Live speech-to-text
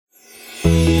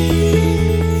Welcome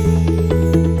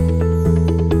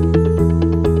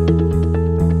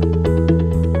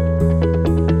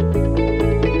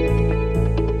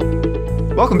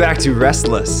back to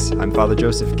Restless. I'm Father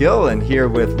Joseph Gill, and here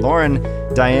with Lauren,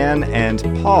 Diane, and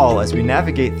Paul as we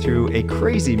navigate through a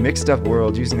crazy mixed-up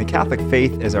world using the Catholic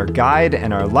faith as our guide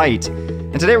and our light.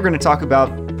 And today we're going to talk about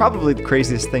probably the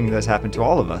craziest thing that's happened to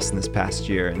all of us in this past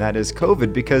year, and that is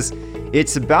COVID, because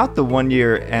it's about the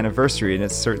one-year anniversary, and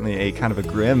it's certainly a kind of a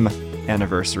grim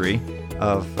anniversary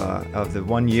of the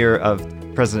 1 year of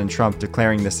President Trump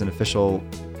declaring this an official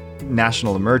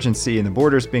national emergency and the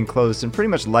borders being closed and pretty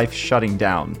much life shutting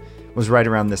down was right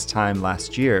around this time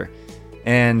last year.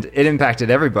 And it impacted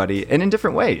everybody and in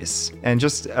different ways. And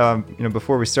just,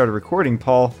 before we started recording,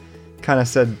 Paul kind of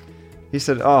said,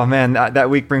 oh man, that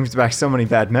week brings back so many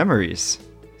bad memories.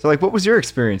 So what was your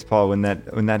experience, Paul, when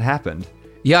that happened?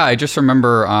 Yeah, I just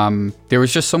remember there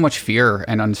was just so much fear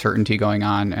and uncertainty going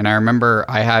on. And I remember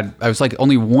I was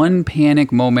only one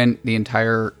panic moment the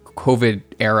entire COVID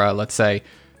era, let's say,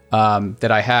 that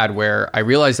I had, where I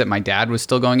realized that my dad was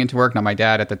still going into work. Now, my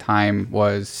dad at the time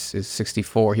is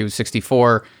 64. He was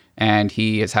 64, and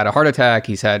he has had a heart attack.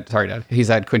 He's had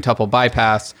quintuple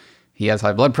bypass. He has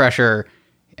high blood pressure.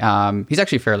 He's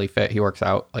actually fairly fit. He works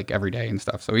out every day and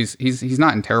stuff. So he's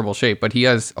not in terrible shape, but he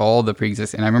has all the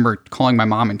pre-existing. And I remember calling my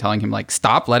mom and telling him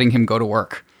stop letting him go to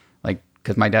work,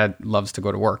 because my dad loves to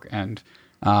go to work. And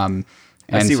I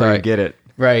see where you get it.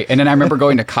 Right. And then I remember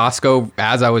going to Costco.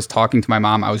 As I was talking to my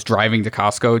mom, I was driving to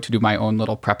Costco to do my own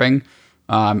little prepping.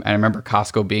 And I remember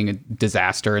Costco being a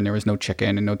disaster, and there was no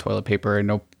chicken and no toilet paper and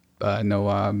no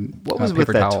what was paper with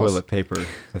that towels. Toilet paper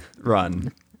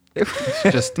run?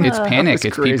 It's panic.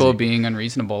 It's crazy. People being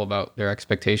unreasonable about their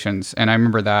expectations. And I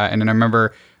remember that. And then I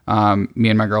remember me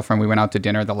and my girlfriend, we went out to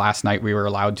dinner the last night we were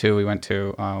allowed to. We went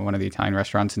to one of the Italian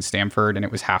restaurants in Stamford, and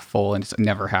it was half full, and it's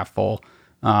never half full.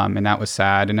 And that was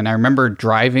sad. And then I remember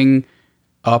driving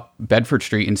up Bedford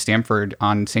Street in Stamford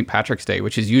on St. Patrick's Day,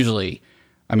 which is usually,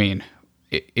 it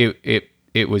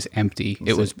was empty.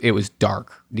 It was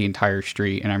dark, the entire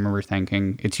street. And I remember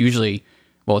thinking, it's usually,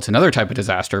 it's another type of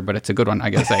disaster, but it's a good one,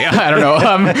 I guess. I don't know.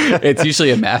 It's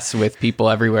usually a mess with people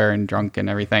everywhere and drunk and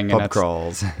everything. Pub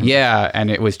crawls. Yeah.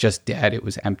 And it was just dead. It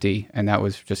was empty. And it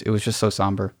was just so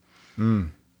somber. Yeah,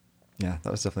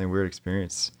 that was definitely a weird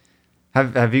experience.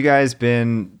 Have you guys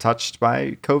been touched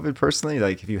by COVID personally?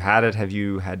 Have you had it? Have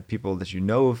you had people that you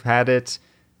know have had it?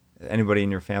 Anybody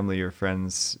in your family or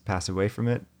friends pass away from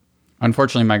it?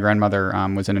 Unfortunately, my grandmother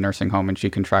was in a nursing home, and she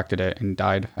contracted it and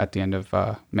died at the end of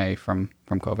May from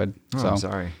COVID. Oh, I'm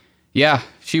sorry. Yeah,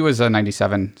 she was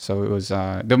 97. So it was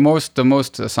the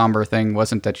most somber thing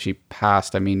wasn't that she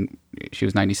passed. I mean, she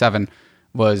was 97.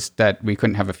 Was that we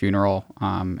couldn't have a funeral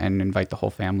and invite the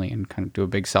whole family and kind of do a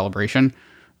big celebration.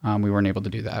 We weren't able to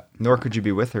do that. Nor could you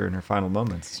be with her in her final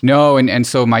moments. No, and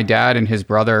so my dad and his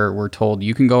brother were told,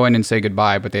 you can go in and say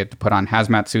goodbye, but they had to put on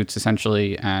hazmat suits,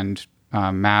 essentially, and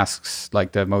masks,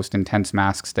 the most intense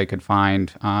masks they could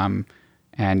find. And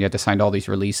you had to sign all these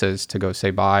releases to go say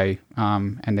bye.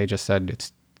 And they just said,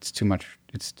 it's too much.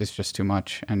 It's just too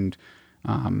much. And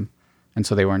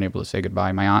so they weren't able to say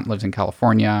goodbye. My aunt lives in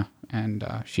California, and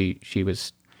she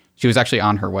was actually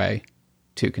on her way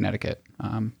to Connecticut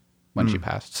when she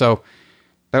passed. So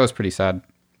that was pretty sad.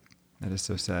 That is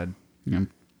so sad. Yeah.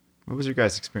 What was your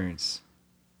guys' experience?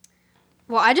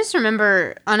 Well, I just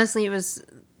remember, honestly, it was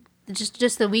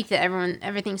just the week that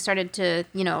everything started to, at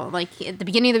the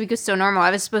beginning of the week was so normal.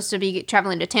 I was supposed to be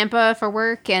traveling to Tampa for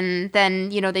work, and then,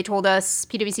 they told us,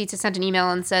 PwC to send an email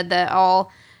and said that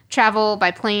all travel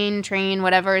by plane, train,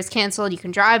 whatever is canceled. You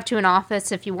can drive to an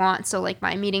office if you want. So,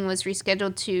 my meeting was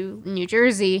rescheduled to New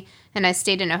Jersey, and I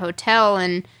stayed in a hotel,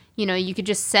 and you could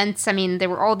just sense, there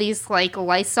were all these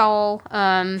Lysol,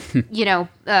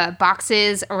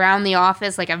 boxes around the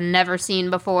office I've never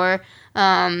seen before.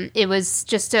 It was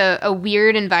just a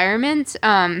weird environment.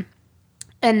 And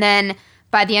then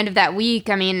by the end of that week,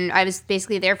 I was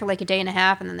basically there for a day and a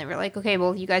half, and then they were like, okay,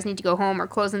 well, you guys need to go home or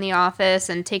close in the office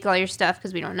and take all your stuff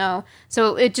because we don't know.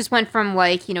 So it just went from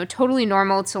totally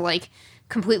normal to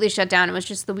completely shut down. It was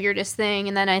just the weirdest thing.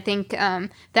 And then I think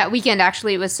that weekend,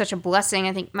 actually, it was such a blessing.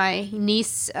 I think my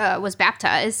niece was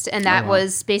baptized, and that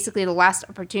was basically the last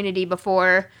opportunity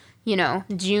before,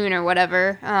 June or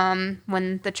whatever,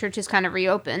 when the churches kind of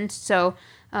reopened. So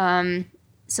it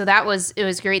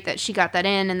was great that she got that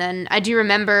in. And then I do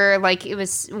remember, it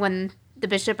was when the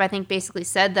bishop, I think, basically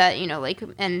said that,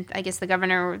 and I guess the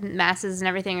governor, masses and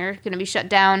everything are going to be shut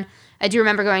down. I do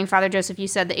remember going, Father Joseph, you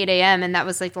said the 8 a.m., and that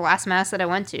was the last mass that I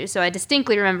went to. So I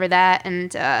distinctly remember that.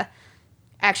 And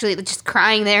actually just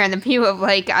crying there in the pew of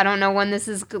like, I don't know when this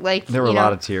is like. There were a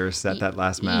lot of tears at that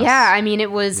last mass. Yeah, I mean,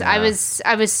 it was. Yeah. I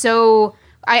was so.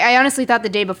 I honestly thought the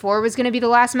day before was going to be the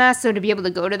last mass, so to be able to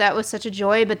go to that was such a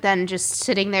joy. But then just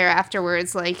sitting there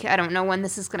afterwards, like, I don't know when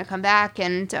this is going to come back,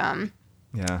 and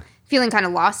feeling kind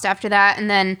of lost after that. And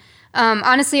then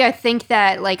honestly, I think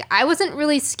that like I wasn't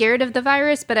really scared of the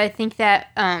virus, but I think that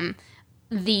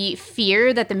the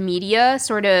fear that the media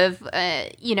sort of,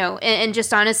 and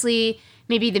just honestly,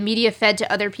 maybe the media fed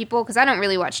to other people, because I don't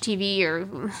really watch TV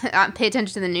or pay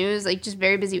attention to the news, like just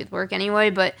very busy with work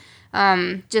anyway. But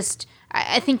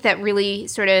I think that really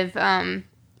sort of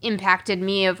impacted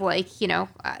me of like,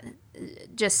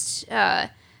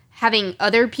 having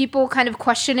other people kind of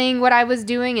questioning what I was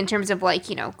doing in terms of like,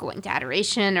 going to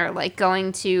adoration or like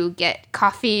going to get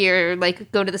coffee or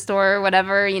like go to the store or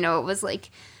whatever. It was like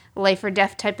life or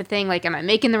death type of thing. Like, am I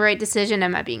making the right decision?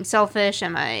 Am I being selfish?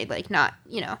 Am I like not,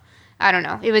 I don't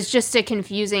know. It was just a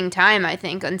confusing time, I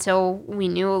think, until we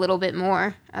knew a little bit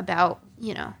more about,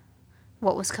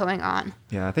 what was going on.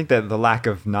 Yeah, I think that the lack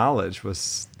of knowledge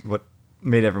was what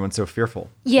made everyone so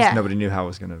fearful. Yeah. Nobody knew how it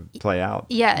was going to play out.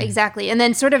 Yeah, exactly. And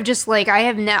then sort of just like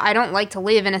I don't like to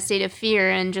live in a state of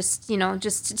fear, and just,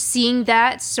 just seeing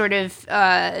that sort of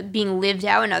being lived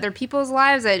out in other people's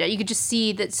lives, you could just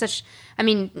see that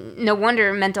no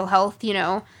wonder mental health,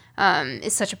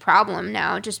 is such a problem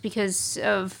now, just because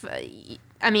of,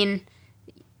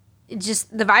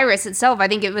 just the virus itself. I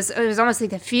think it was almost like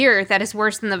the fear that is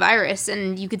worse than the virus,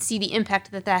 and you could see the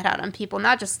impact that had on people,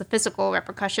 not just the physical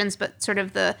repercussions, but sort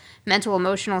of the mental,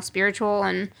 emotional, spiritual,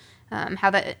 and how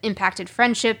that impacted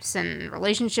friendships and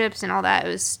relationships and all that. It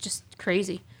was just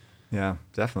crazy. Yeah,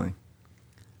 definitely.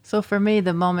 So for me,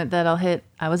 the moment that I'll hit,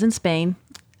 I was in Spain.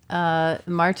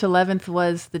 March 11th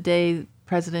was the day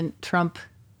President Trump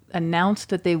announced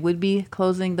that they would be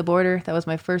closing the border. That was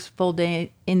my first full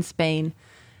day in Spain.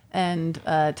 And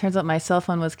it turns out my cell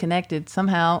phone was connected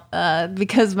somehow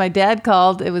because my dad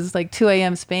called. It was like 2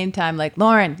 a.m. Spain time, like,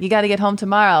 Lauren, you got to get home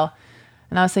tomorrow.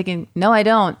 And I was thinking, no, I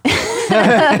don't.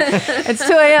 It's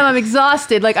 2 a.m. I'm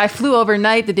exhausted. Like, I flew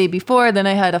overnight the day before. Then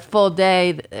I had a full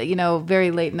day,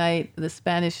 very late night. The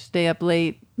Spanish stay up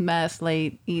late, mass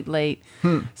late, eat late.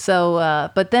 So,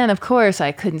 but then, of course,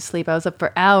 I couldn't sleep. I was up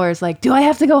for hours. Like, do I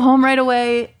have to go home right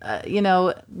away?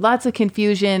 Lots of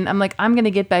confusion. I'm like, I'm going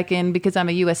to get back in because I'm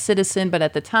a U.S. citizen. But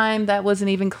at the time, that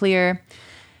wasn't even clear.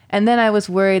 And then I was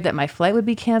worried that my flight would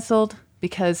be canceled,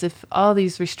 because if all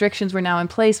these restrictions were now in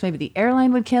place, maybe the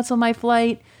airline would cancel my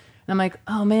flight. And I'm like,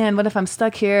 oh man, what if I'm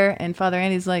stuck here? And Father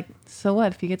Andy's like, so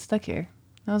what if you get stuck here?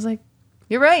 I was like,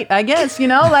 you're right, I guess,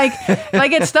 like if I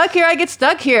get stuck here, I get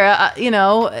stuck here,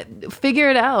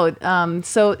 figure it out.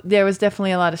 So there was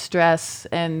definitely a lot of stress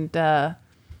and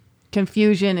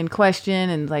confusion and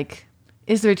question and like,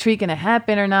 is the retreat going to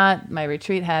happen or not? My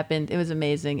retreat happened. It was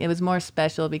amazing. It was more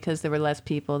special because there were less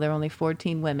people. There were only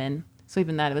 14 women. So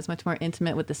even that, it was much more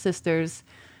intimate with the sisters.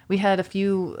 We had a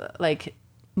few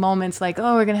moments like,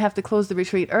 oh, we're going to have to close the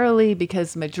retreat early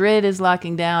because Madrid is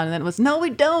locking down. And then it was, no, we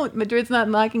don't. Madrid's not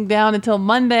locking down until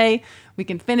Monday. We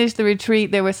can finish the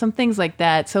retreat. There were some things like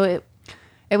that. So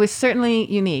it was certainly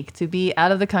unique to be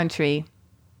out of the country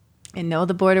and know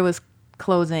the border was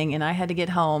closing and I had to get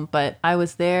home. But I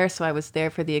was there, so I was there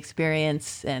for the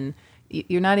experience. And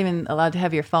you're not even allowed to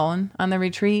have your phone on the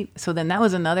retreat. So then that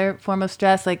was another form of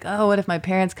stress. Like, oh, what if my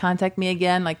parents contact me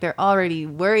again? Like, they're already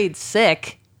worried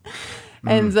sick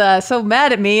and so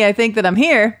mad at me, I think, that I'm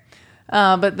here.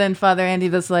 But then Father Andy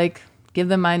was like, give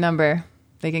them my number.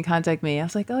 They can contact me. I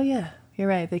was like, oh, yeah, you're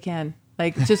right. They can.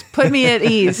 Like, just put me at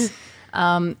ease.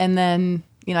 And then,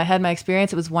 I had my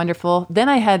experience. It was wonderful. Then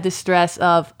I had this stress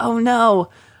of, oh, no,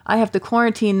 I have to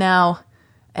quarantine now.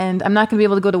 And I'm not going to be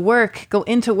able to go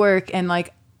into work. And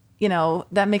like,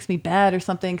 that makes me bad or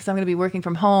something because I'm going to be working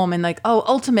from home. And like, oh,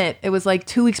 ultimate. It was like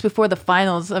 2 weeks before the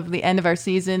finals of the end of our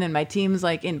season. And my team's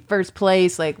like in first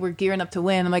place. Like, we're gearing up to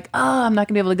win. I'm like, oh, I'm not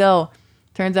going to be able to go.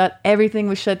 Turns out everything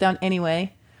was shut down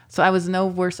anyway. So I was no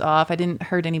worse off. I didn't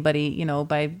hurt anybody,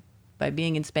 by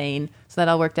being in Spain. So that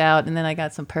all worked out. And then I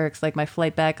got some perks. Like, my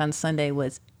flight back on Sunday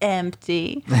was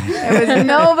empty. There was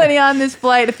nobody on this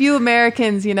flight, a few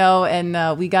Americans,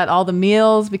 and we got all the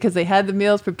meals because they had the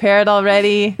meals prepared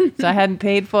already. So I hadn't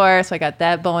paid for, so I got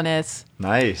that bonus.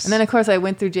 Nice. And then, of course, I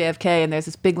went through JFK and there's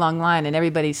this big long line and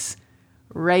everybody's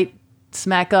right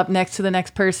smack up next to the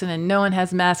next person and no one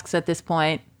has masks at this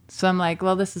point. So I'm like,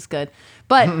 well, this is good.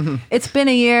 But it's been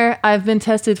a year. I've been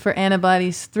tested for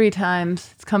antibodies 3 times.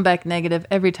 It's come back negative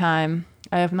every time.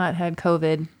 I have not had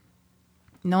COVID.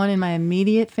 No one in my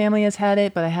immediate family has had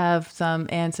it, but I have some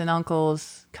aunts and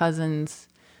uncles, cousins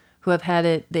who have had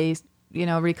it. They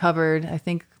recovered. I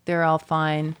think they're all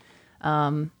fine.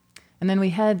 And then we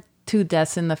had 2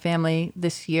 deaths in the family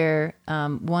this year.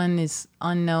 One is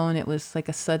unknown. It was like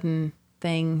a sudden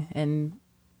thing, and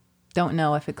don't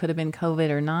know if it could have been COVID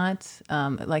or not.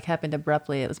 It like happened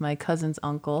abruptly. It was my cousin's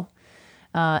uncle.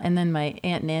 And then my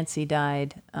Aunt Nancy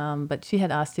died, but she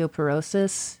had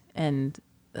osteoporosis, and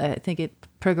I think it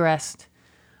progressed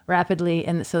rapidly.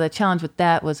 And so the challenge with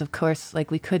that was, of course,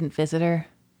 like we couldn't visit her.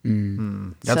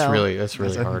 That's really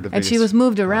hard. And she was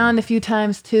moved around a few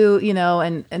times too,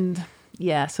 and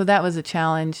yeah, so that was a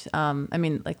challenge. I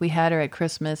mean, like we had her at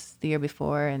Christmas the year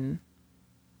before, and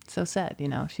so sad,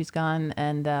 she's gone,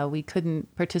 and we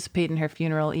couldn't participate in her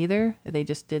funeral either. They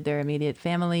just did their immediate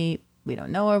family. We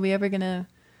don't know, are we ever going to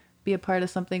be a part of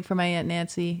something for my Aunt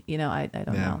Nancy? I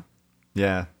don't know.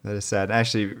 Yeah, that is sad.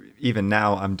 Actually, even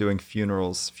now I'm doing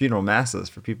funeral masses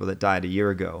for people that died a year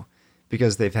ago,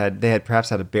 because they had perhaps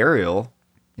had a burial,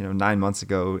 9 months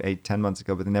ago, 8-10 months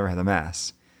ago, but they never had a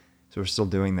mass. So we're still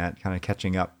doing that, kind of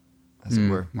catching up, as it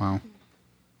were. Wow.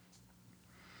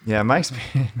 Yeah, my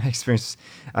experience,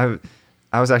 I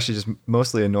was actually just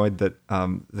mostly annoyed that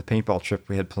the paintball trip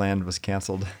we had planned was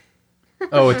canceled.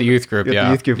 Oh, with the youth group, The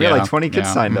youth group. We had like 20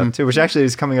 kids signed up too, which actually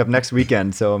is coming up next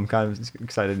weekend. So I'm kind of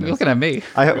excited. You're looking at me.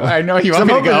 I know you want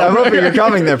me to go. I'm hoping you're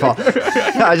coming there, Paul.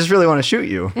 No, I just really want to shoot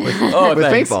you with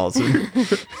paintballs.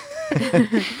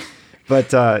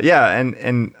 But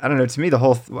and I don't know. To me,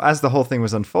 as the whole thing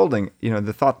was unfolding,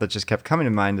 the thought that just kept coming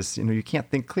to mind is, you can't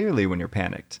think clearly when you're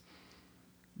panicked.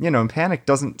 And panic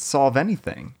doesn't solve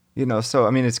anything. So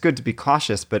I mean, it's good to be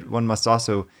cautious, but one must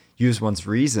also use one's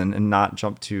reason and not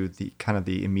jump to the kind of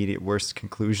the immediate worst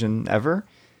conclusion ever,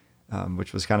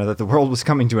 which was kind of that the world was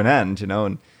coming to an end,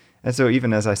 and so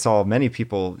even as I saw many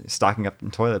people stocking up on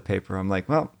toilet paper, I'm like,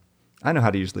 well, I know how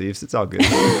to use leaves. It's all good.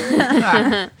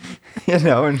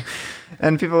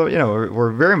 And people,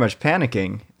 were very much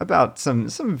panicking about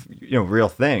some real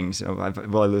things.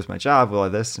 Will I lose my job? Will I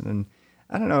this? And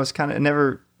I don't know. It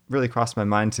never really crossed my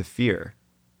mind to fear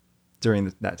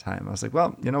during that time. I was like,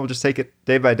 well, we'll just take it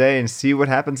day by day and see what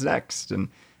happens next. And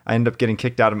I ended up getting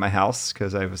kicked out of my house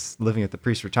because I was living at the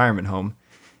priest retirement home.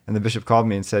 And the bishop called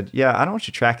me and said, yeah, I don't want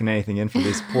you tracking anything in for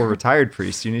these poor retired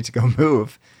priests. You need to go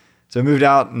move. So I moved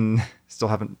out and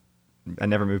I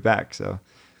never moved back. So,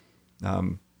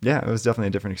 it was definitely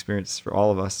a different experience for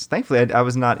all of us. Thankfully, I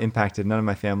was not impacted. None of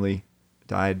my family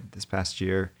died this past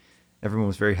year. Everyone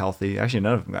was very healthy. Actually,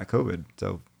 none of them got COVID.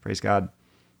 So praise God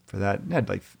for that. I had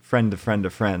like friend of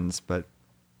friends, but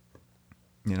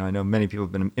I know many people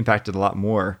have been impacted a lot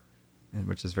more,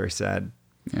 which is very sad.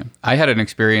 Yeah. I had an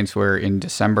experience where in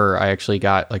December, I actually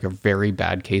got like a very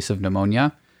bad case of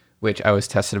pneumonia, which I was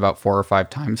tested about 4 or 5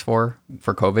 times for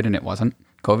COVID, and it wasn't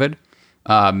COVID.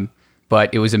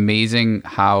 But it was amazing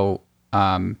how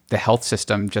the health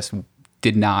system just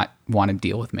did not want to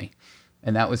deal with me.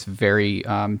 And that was very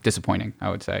disappointing, I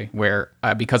would say, where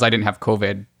because I didn't have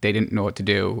COVID, they didn't know what to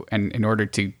do. And in order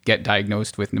to get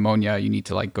diagnosed with pneumonia, you need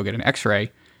to like go get an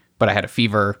x-ray. But I had a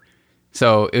fever.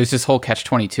 So it was this whole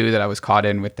catch-22 that I was caught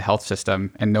in with the health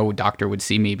system, and no doctor would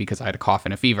see me because I had a cough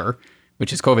and a fever,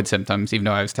 which is COVID symptoms, even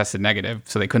though I was tested negative.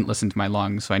 So they couldn't listen to my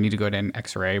lungs. So I need to go to an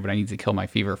x-ray, but I need to kill my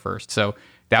fever first. So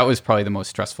that was probably the most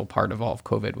stressful part of all of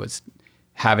COVID, was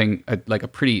having a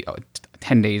pretty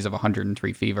 10 days of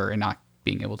 103 fever and not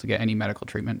being able to get any medical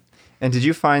treatment. And did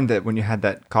you find that when you had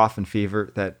that cough and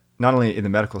fever, that not only in the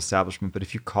medical establishment, but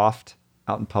if you coughed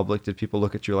out in public, did people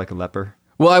look at you like a leper?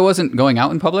 Well, I wasn't going out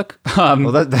in public.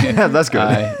 Well, that's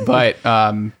good.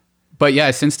 But yeah,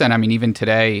 since then, I mean, even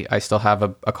today, I still have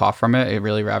a cough from it. It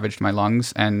really ravaged my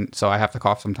lungs. And so I have to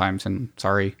cough sometimes, and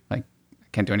sorry, I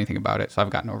can't do anything about it. So I've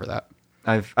gotten over that.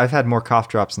 I've had more cough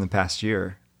drops in the past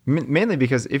year, mainly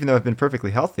because even though I've been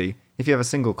perfectly healthy, if you have a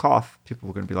single cough, people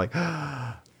are going to be like,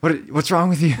 what's wrong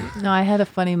with you? No, I had a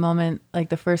funny moment. Like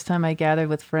the first time I gathered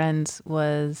with friends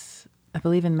was, I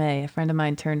believe in May. A friend of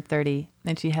mine turned 30,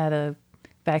 and she had a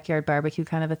backyard barbecue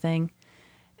kind of a thing.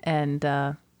 And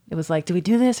it was like, do we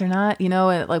do this or not?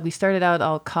 And like we started out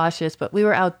all cautious, but we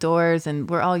were outdoors and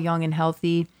we're all young and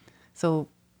healthy. So,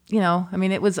 I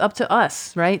mean, it was up to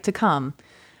us, right, to come.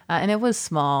 And it was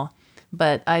small.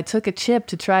 But I took a chip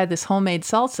to try this homemade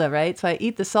salsa, right? So I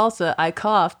eat the salsa, I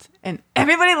coughed, and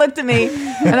everybody looked at me,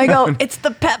 and I go, it's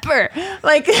the pepper.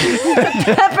 Like,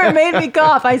 the pepper made me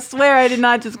cough. I swear I did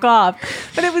not just cough.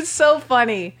 But it was so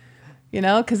funny,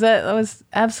 because that was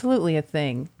absolutely a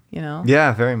thing,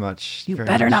 Yeah, very much. You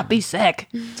better not be sick.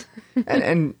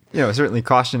 And certainly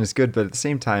caution is good, but at the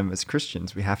same time, as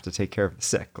Christians, we have to take care of the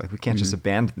sick. Like, we can't just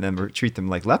abandon them or treat them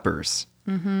like lepers.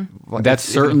 Mm-hmm. That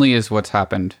certainly is what's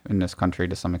happened in this country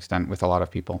to some extent with a lot of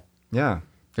people. Yeah.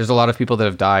 There's a lot of people that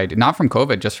have died, not from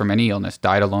COVID, just from any illness,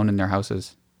 died alone in their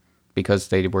houses because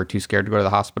they were too scared to go to the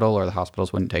hospital or the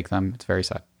hospitals wouldn't take them. It's very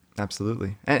sad.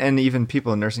 Absolutely. And even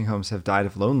people in nursing homes have died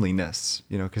of loneliness,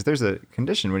 because there's a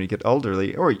condition when you get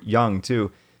elderly or young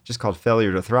too, just called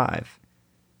failure to thrive,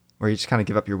 where you just kind of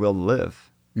give up your will to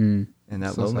live. And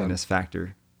that So loneliness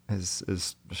factor is,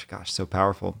 gosh, so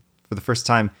powerful. For the first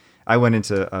time, I went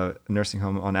into a nursing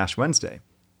home on Ash Wednesday,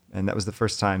 and that was the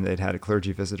first time they'd had a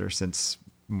clergy visitor since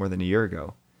more than a year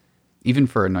ago. Even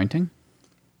for anointing?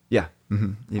 Yeah.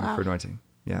 Even for anointing.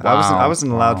 Yeah. Wow. I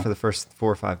wasn't allowed Wow. for the first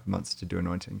 4 or 5 months to do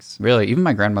anointings. Really? Even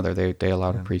my grandmother, they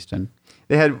allowed a priest in.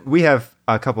 We have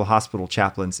a couple hospital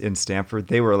chaplains in Stamford.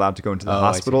 They were allowed to go into the Oh,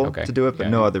 I see. hospital Okay. to do it, but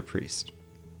Yeah, no yeah. other priest.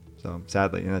 So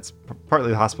sadly, and that's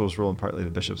partly the hospital's rule and partly the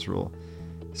bishop's rule.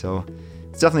 So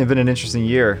it's definitely been an interesting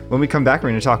year. When we come back, we're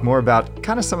going to talk more about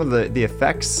kind of some of the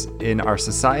effects in our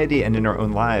society and in our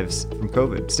own lives from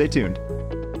COVID. Stay tuned.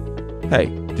 Hey,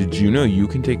 did you know you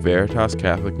can take Veritas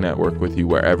Catholic Network with you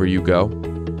wherever you go?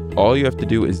 All you have to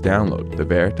do is download the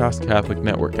Veritas Catholic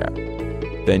Network app.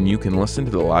 Then you can listen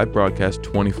to the live broadcast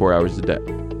 24 hours a day.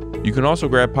 You can also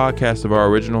grab podcasts of our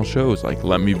original shows like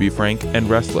Let Me Be Frank and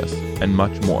Restless, and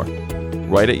much more,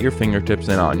 right at your fingertips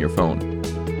and on your phone.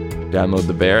 Download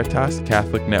the Veritas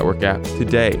Catholic Network app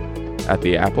today at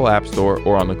the Apple App Store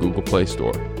or on the Google Play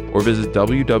Store, or visit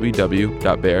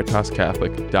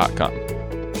www.veritascatholic.com.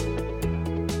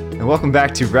 And welcome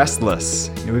back to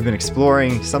Restless. We've been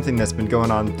exploring something that's been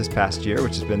going on this past year,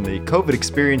 which has been the COVID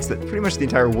experience that pretty much the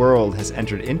entire world has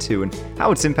entered into and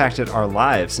how it's impacted our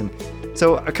lives. And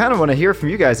so I kind of want to hear from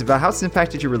you guys about how it's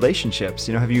impacted your relationships.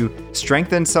 Have you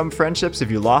strengthened some friendships?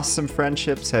 Have you lost some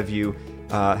friendships? Have you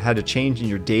had a change in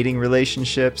your dating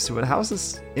relationships? How has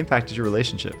this impacted your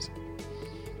relationships?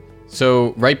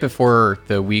 So right before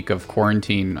the week of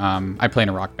quarantine, I play in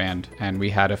a rock band, and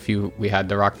we had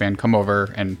the rock band come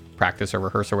over and practice or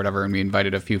rehearse or whatever, and we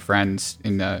invited a few friends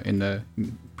in the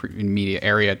immediate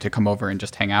area to come over and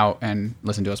just hang out and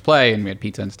listen to us play, and we had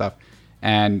pizza and stuff.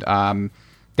 And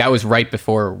that was right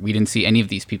before we didn't see any of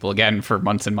these people again for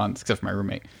months and months, except for my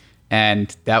roommate.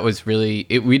 And that was really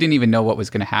we didn't even know what was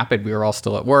going to happen. We were all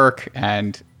still at work,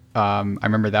 and I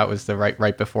remember that was the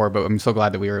right before. But I'm so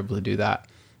glad that we were able to do that.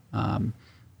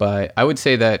 But I would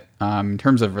say that in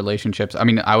terms of relationships, I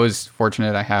mean, I was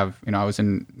fortunate. I was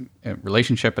in a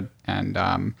relationship, and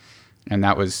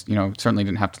that was, certainly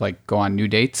didn't have to like go on new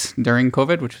dates during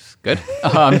COVID, which was good.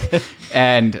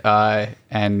 And I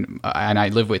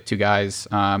live with two guys,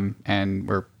 and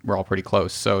we're all pretty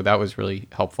close, so that was really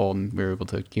helpful, and we were able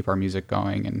to keep our music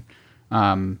going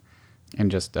and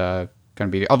just kind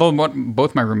of be. Although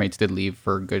both my roommates did leave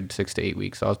for a good 6 to 8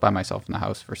 weeks, so I was by myself in the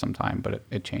house for some time, but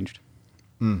it changed.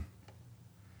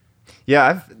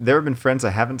 Yeah, there have been friends I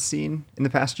haven't seen in the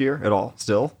past year at all,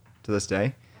 still to this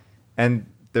day, and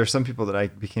there are some people that I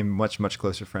became much, much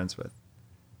closer friends with,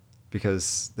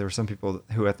 because there were some people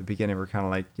who at the beginning were kind of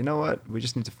like, you know what, we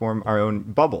just need to form our own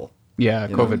bubble. Yeah,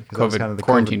 You know, 'cause that was COVID kind of the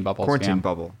quarantine bubbles. Quarantine yeah.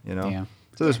 bubble, Yeah.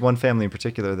 So there's one family in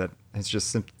particular that has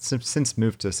just since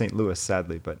moved to St. Louis,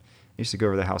 sadly, but I used to go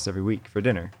over to their house every week for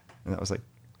dinner, and that was like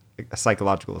a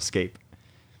psychological escape.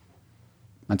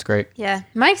 That's great. Yeah,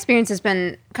 my experience has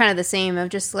been kind of the same of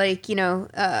just like,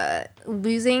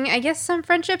 losing, I guess, some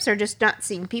friendships or just not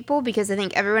seeing people, because I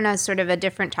think everyone has sort of a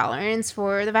different tolerance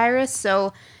for the virus.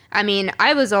 So, I mean,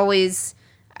 I was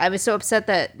so upset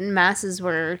that masses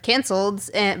were canceled,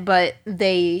 but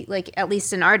they, like, at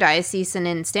least in our diocese and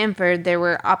in Stamford, there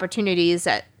were opportunities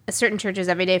at certain churches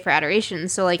every day for adoration.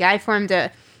 So, like, I formed a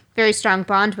very strong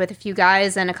bond with a few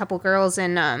guys and a couple girls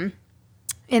in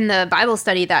the Bible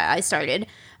study that I started.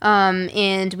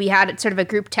 And we had sort of a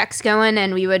group text going,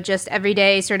 and we would just every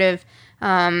day sort of,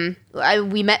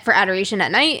 we met for adoration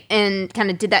at night and kind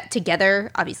of did that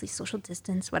together, obviously social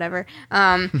distance, whatever.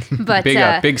 But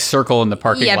Big circle in the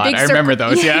parking lot. big I remember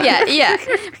those. Yeah. yeah.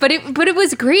 But it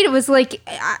was great. It was like,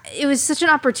 it was such an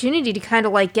opportunity to kind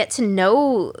of like get to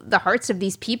know the hearts of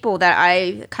these people that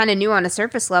I kind of knew on a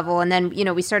surface level. And then,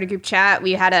 we started a group chat.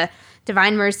 We had a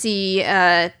Divine Mercy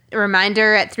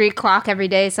reminder at 3:00 every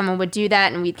day. Someone would do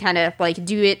that, and we'd kind of like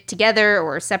do it together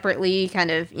or separately, kind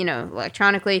of,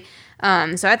 electronically.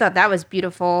 So I thought that was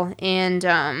beautiful. And,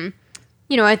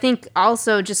 I think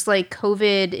also just like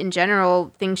COVID in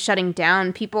general, things shutting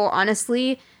down, people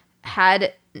honestly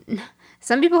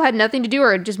some people had nothing to do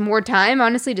or just more time,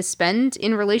 honestly, to spend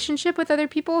in relationship with other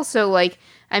people. So like,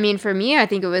 I mean, for me, I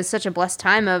think it was such a blessed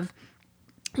time of,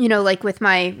 like with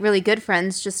my really good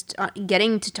friends, just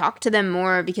getting to talk to them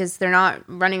more, because they're not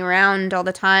running around all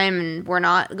the time and we're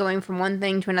not going from one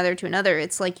thing to another to another.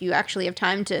 It's like you actually have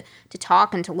time to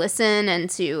talk and to listen and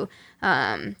to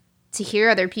to hear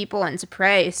other people and to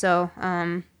pray. So,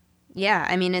 yeah,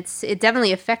 I mean, it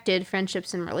definitely affected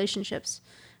friendships and relationships,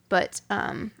 but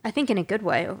I think in a good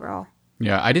way overall.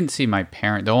 Yeah, I didn't see my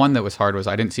parent. The one that was hard was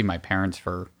I didn't see my parents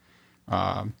for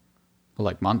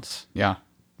like months. Yeah,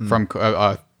 from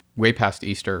way past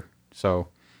Easter. So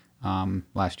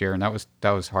last year, and that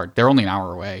was hard. They're only an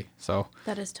hour away, so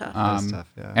That is tough. That's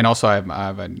tough, yeah. And also, I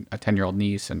have a 10-year-old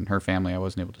niece and her family I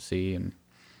wasn't able to see, and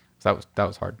so that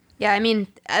was hard. Yeah, I mean,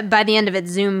 by the end of it,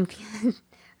 Zoom.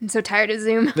 I'm so tired of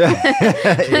Zoom.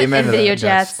 Amen and to video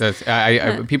that.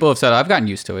 chats. People have said I've gotten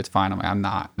used to it. It's fine. I'm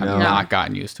not. I've No. not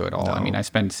gotten used to it at all. I No. mean, I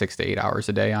spend 6 to 8 hours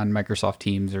a day on Microsoft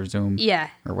Teams or Zoom. Yeah.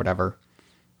 Or whatever.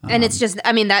 And it's just,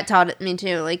 I mean, that taught me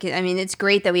too. Like, I mean, it's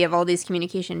great that we have all these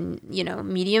communication,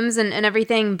 mediums and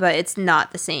everything, but it's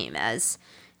not the same as,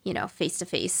 face to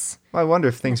face. Well, I wonder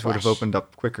if things would have flesh. opened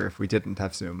up quicker if we didn't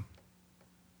have Zoom.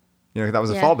 That was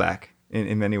a Yeah. fallback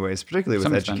in many ways, particularly with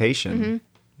Some extent. education.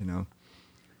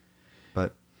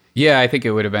 But Yeah, I think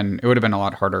it would have been a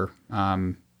lot harder.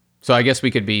 So I guess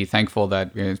we could be thankful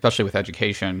that, especially with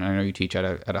education, I know you teach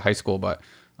at a high school, but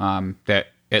that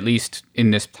at least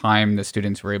in this time, the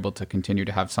students were able to continue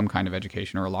to have some kind of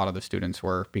education, or a lot of the students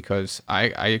were, because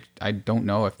I don't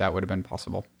know if that would have been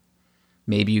possible.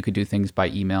 Maybe you could do things by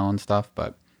email and stuff,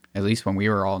 but at least when we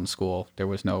were all in school, there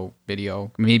was no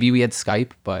video. Maybe we had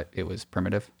Skype, but it was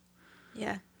primitive.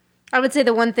 Yeah. I would say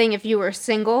the one thing, if you were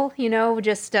single,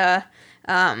 just,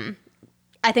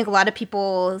 I think a lot of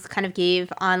people kind of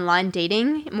gave online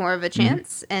dating more of a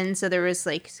chance. And so there was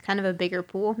like kind of a bigger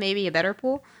pool, maybe a better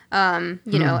pool,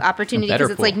 opportunity, better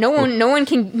because it's like pool. no one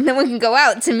can go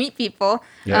out to meet people.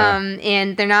 Yeah.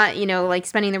 And they're not, like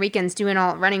spending their weekends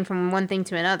running from one thing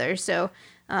to another. So,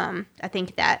 I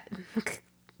think that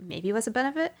maybe was a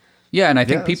benefit. Yeah, and I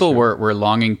think that's people true. were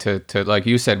longing to like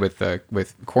you said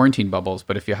with quarantine bubbles,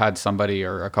 but if you had somebody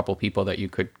or a couple people that you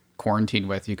could quarantine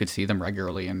with, you could see them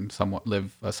regularly and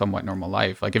live a somewhat normal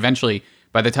life. Like eventually,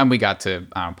 by the time we got to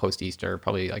post Easter,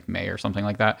 probably like May or something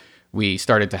like that, we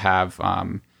started to have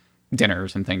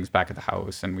dinners and things back at the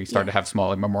house, and we started to have small,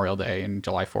 like Memorial Day and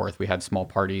July 4th, we had small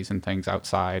parties and things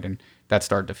outside, and that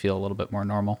started to feel a little bit more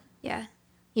normal. Yeah.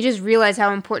 You just realize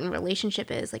how important relationship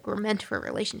is. Like, we're meant for a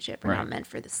relationship. We're Right. not meant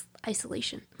for this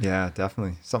isolation. yeah,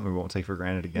 definitely something we won't take for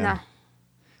granted again. No.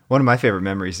 One of my favorite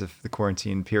memories of the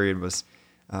quarantine period was,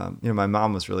 my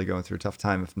mom was really going through a tough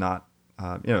time of not,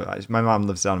 my mom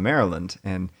lives down in Maryland,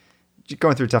 and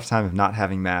going through a tough time of not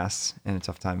having mass and a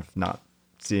tough time of not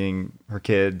seeing her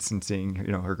kids and seeing,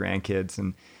 her grandkids.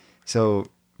 And so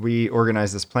we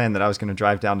organized this plan that I was going to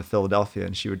drive down to Philadelphia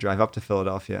and she would drive up to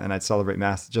Philadelphia and I'd celebrate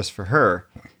mass just for her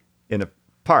in a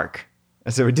park.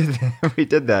 And so we did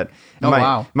that. And Oh,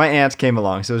 wow. My aunt came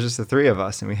along, so it was just the three of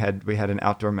us, and we had an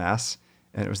outdoor mass,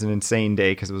 and it was an insane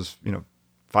day because it was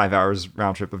 5 hours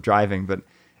round trip of driving, but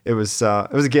it was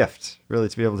a gift really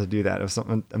to be able to do that. It was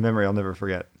a memory I'll never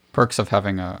forget. Perks of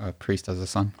having a priest as a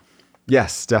son.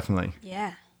 Yes, definitely,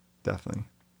 Yeah. definitely.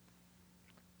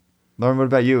 Lauren, what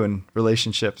about you and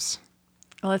relationships?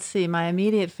 Well, let's see. My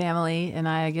immediate family and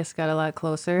I guess, got a lot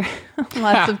closer.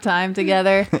 Lots of time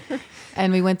together.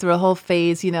 And we went through a whole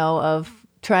phase, of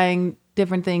trying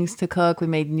different things to cook. We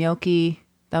made gnocchi.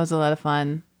 That was a lot of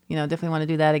fun. Definitely want to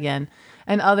do that again.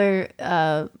 And other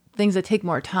things that take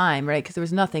more time, right? Because there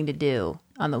was nothing to do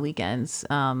on the weekends.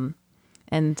 And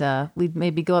we'd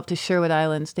maybe go up to Sherwood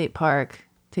Island State Park,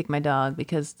 take my dog,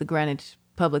 because the Greenwich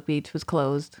Public Beach was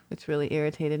closed, which really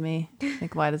irritated me.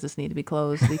 Like, why does this need to be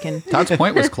closed? We can Todd's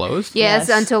Point was closed. Yes,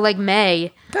 Yes. until like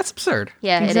May. That's absurd.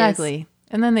 Yeah, exactly.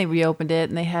 And then they reopened it,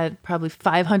 and they had probably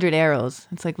 500 arrows.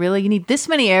 It's like, really? You need this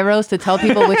many arrows to tell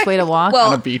people which way to walk? Well,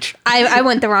 On a beach. I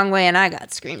went the wrong way and I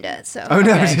got screamed at. So Oh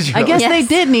no! Okay. Did you I guess Yes. they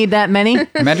did need that many.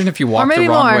 Imagine if you walked the maybe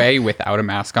wrong more. way without a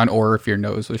mask on, or if your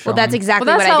nose was showing. Well, that's exactly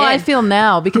Well, that's what how I I did. feel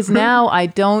now, because now I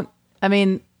don't,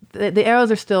 the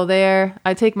arrows are still there.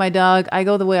 I take my dog. I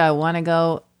go the way I want to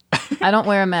go. I don't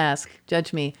wear a mask.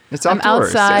 Judge me. It's I'm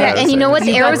outdoors, outside. Yeah, and you know what? The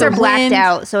You got arrows the are blacked wind.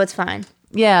 out, so it's fine.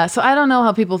 Yeah, so I don't know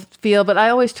how people feel, but I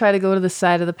always try to go to the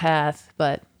side of the path.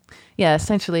 But yeah,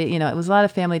 essentially, it was a lot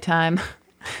of family time.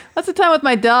 Lots of time with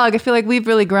my dog. I feel like we've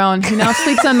really grown. He now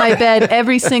sleeps on my bed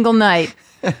every single night.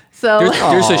 So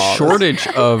There's a Aw, shortage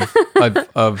of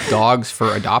dogs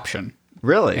for adoption,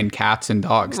 Really? and cats and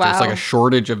dogs. There's like Wow. a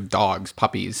shortage of dogs,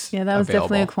 puppies. yeah, that was available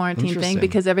definitely a quarantine thing Interesting.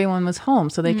 because everyone was home,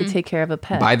 so they could take care of a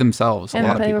pet. by themselves. A and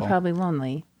lot of they were people. probably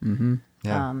lonely.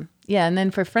 Yeah. Yeah, and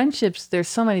then for friendships, there's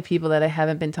so many people that I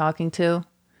haven't been talking to.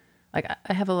 like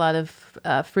I have a lot of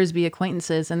Frisbee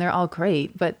acquaintances, and they're all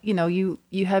great. But you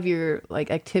have your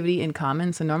like activity in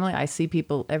common. So normally I see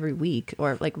people every week,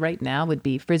 or like right now would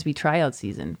be Frisbee tryout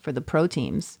season for the pro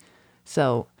teams.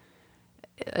 So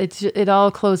it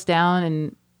all closed down,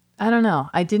 and I don't know.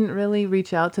 I didn't really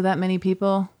reach out to that many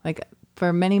people. Like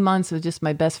for many months, it was just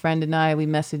my best friend and I. We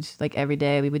messaged like every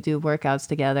day. We would do workouts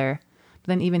together. But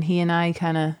then even he and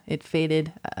I it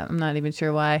faded. I'm not even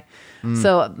sure why.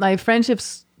 So my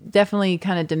friendships definitely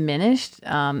kind of diminished.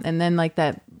 And then like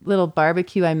that little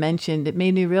barbecue I mentioned, it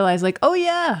made me realize like, oh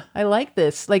yeah, I like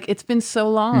this. Like it's been so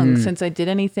long since I did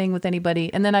anything with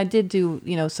anybody. And then I did do,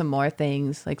 some more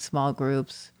things like small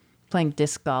groups, playing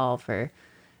disc golf or,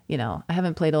 I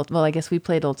haven't played, well, I guess we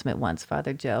played Ultimate once,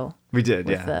 Father Joe. We did,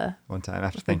 with yeah. One time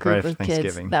right group after of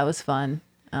Thanksgiving. kids. That was fun.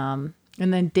 And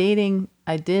then dating,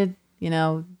 I did,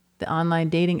 the online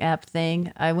dating app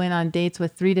thing. I went on dates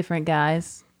with 3 different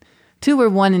guys. 2 were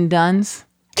one and dones.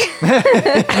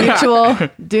 Mutual.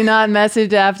 Do not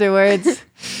message afterwards.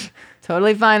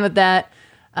 Totally fine with that.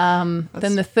 Then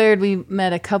the 3rd, we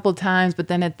met a couple times, but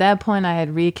then at that point I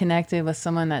had reconnected with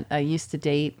someone that I used to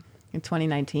date in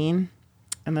 2019.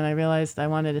 And then I realized I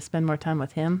wanted to spend more time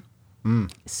with him.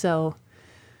 So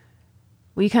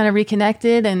we kind of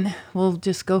reconnected, and we'll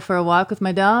just go for a walk with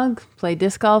my dog, play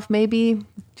disc golf maybe,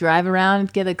 drive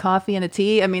around, get a coffee and a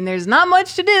tea. I mean, there's not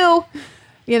much to do,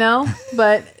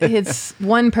 but it's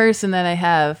one person that I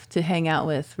have to hang out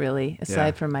with, really,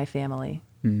 aside from my family.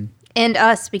 And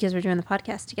us, because we're doing the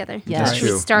podcast together. Yeah. That's We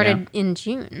true. started in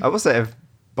June. I will say I've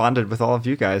bonded with all of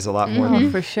you guys a lot more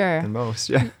than For sure. most.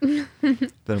 Yeah. Been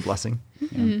a blessing.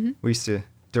 We used to,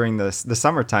 during the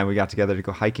summertime, we got together to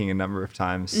go hiking a number of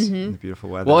times in the beautiful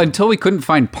weather. Well, until we couldn't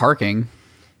find parking.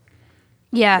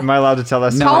 Yeah. Am I allowed to tell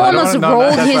that story? Paul I don't almost know.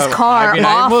 rolled That's his not- car I mean,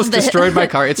 off I almost the... destroyed my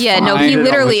car. It's yeah, fine. no, he It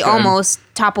literally almost almost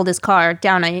toppled his car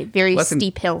down a very Listen,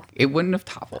 steep hill. It wouldn't have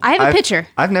toppled. I have a picture.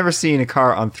 I've never seen a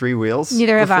car on 3 wheels.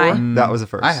 Neither have I. before. That was the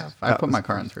first. I have. I That put was- my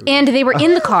car on 3. And they were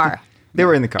in the car, They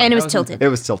were in the car. and it was tilted. It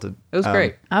was tilted. It was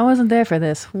great. I wasn't there for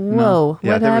this. Whoa,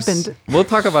 Yeah, what there was- happened? We'll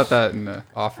talk about that in the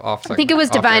off. I think it was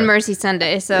Divine Mercy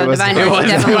Sunday, so It was- Divine it Mercy was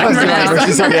definitely Divine wasn't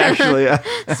Mercy us. Sunday, actually.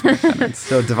 Yeah.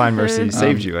 So Divine Mercy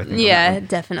saved you, I think. Yeah,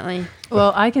 definitely.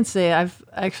 Well, I can say I've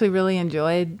actually really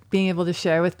enjoyed being able to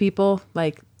share with people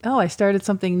like, oh, I started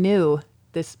something new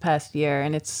this past year,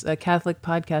 and it's a Catholic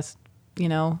podcast,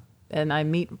 and I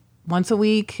meet once a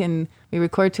week and we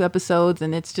record 2 episodes,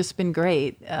 and it's just been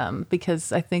great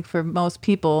because I think for most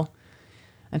people,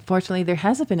 unfortunately, there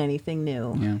hasn't been anything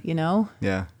new,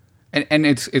 Yeah. And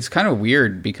it's kind of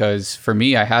weird because for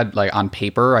me, I had like on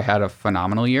paper, I had a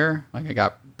phenomenal year. Like I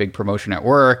got big promotion at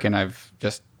work, and I've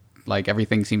just like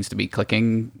everything seems to be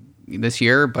clicking this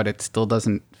year, but it still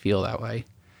doesn't feel that way.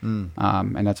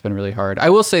 And that's been really hard. I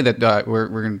will say that we're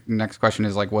gonna, next question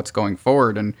is like what's going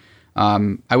forward, and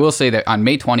I will say that on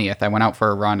May 20th, I went out for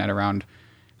a run at around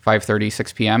 5:30,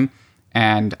 6 p.m.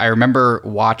 And I remember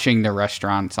watching the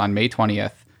restaurants on May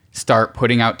 20th start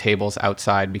putting out tables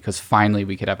outside because finally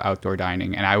we could have outdoor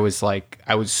dining. And I was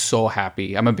so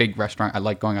happy. I'm a big restaurant. I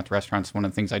like going out to restaurants. One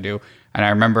of the things I do. And I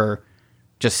remember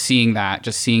just seeing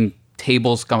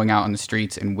tables going out on the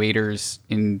streets and waiters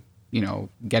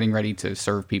getting ready to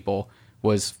serve people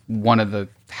was one of the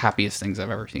happiest things I've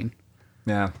ever seen.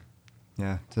 Yeah.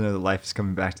 Yeah. To know that life is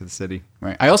coming back to the city.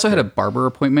 Right. I also had a barber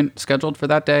appointment scheduled for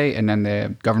that day, and then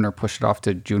the governor pushed it off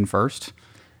to June 1st,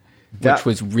 which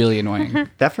was really annoying.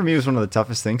 That for me was one of the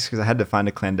toughest things because I had to find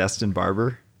a clandestine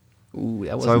barber. Ooh,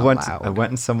 that So I wasn't went. allowed. I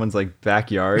went in someone's like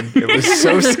backyard. It was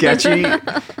so sketchy.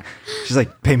 She's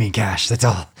like, "Pay me in cash. That's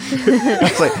all." I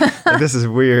was like, "This is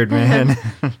weird, man."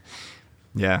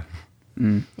 Yeah.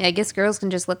 Yeah, I guess girls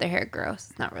can just let their hair grow.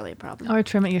 It's not really a problem. Or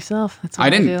trim it yourself. That's what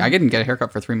I do. didn't get a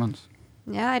haircut for 3 months.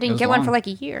 Yeah, I It didn't was get one long. for like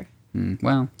a year.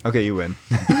 Well, Okay, you win.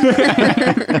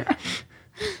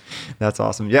 That's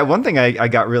awesome. Yeah, one thing I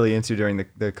got really into during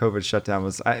the COVID shutdown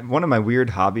was one of my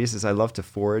weird hobbies is I love to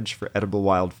forage for edible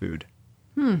wild food.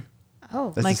 Oh,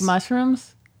 That's Like just-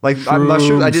 mushrooms? Like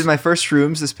mushrooms. I did my first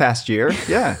shrooms this past year.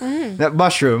 Yeah, that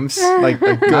mushrooms, like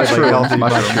good, like healthy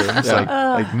mushrooms,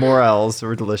 like morels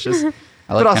were delicious.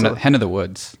 I like But also- hen of the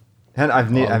woods.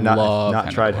 I've not love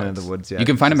tried hen of the woods yet. You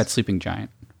can find them at Sleeping Giant.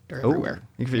 They're Oh, everywhere.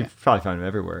 You can probably find them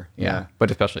everywhere. Yeah, but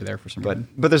especially there for some reason.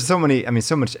 But there's so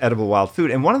much edible wild food.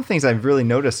 And one of the things I've really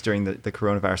noticed during the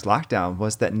coronavirus lockdown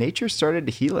was that nature started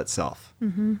to heal itself.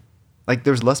 Mm-hmm. Like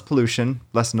there's less pollution,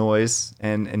 less noise,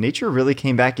 and nature really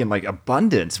came back in like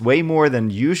abundance, way more than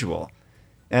usual.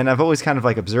 And I've always kind of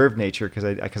like observed nature because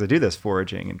I do this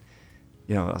foraging,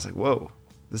 and I was like, whoa,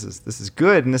 this is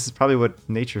good, and this is probably what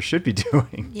nature should be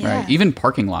doing. Yeah. Right. Even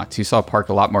parking lots. You saw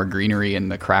a lot more greenery in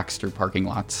the cracks through parking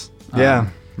lots. Yeah.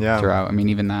 Throughout. I mean,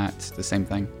 even that's the same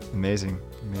thing. Amazing.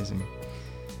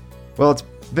 Well, it's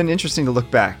been interesting to look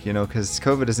back, because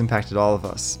COVID has impacted all of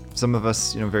us. Some of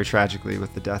us, very tragically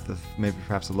with the death of maybe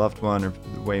perhaps a loved one, or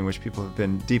the way in which people have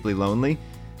been deeply lonely.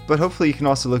 But hopefully you can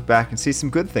also look back and see some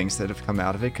good things that have come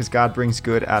out of it, because God brings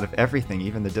good out of everything,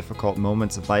 even the difficult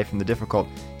moments of life and the difficult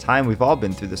time we've all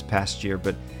been through this past year.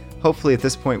 But hopefully at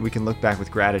this point we can look back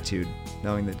with gratitude,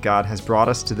 knowing that God has brought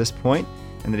us to this point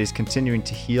and that He's continuing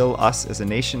to heal us as a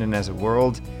nation and as a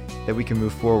world, that we can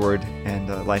move forward and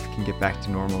life can get back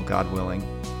to normal, God willing.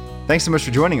 Thanks so much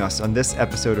for joining us on this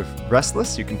episode of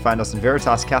Restless. You can find us on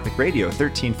Veritas Catholic Radio,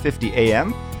 1350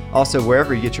 AM, also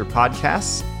wherever you get your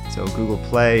podcasts, so Google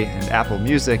Play and Apple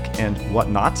Music and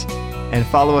whatnot. And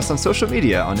follow us on social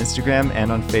media on Instagram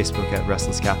and on Facebook at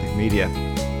Restless Catholic Media.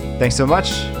 Thanks so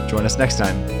much. Join us next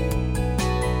time.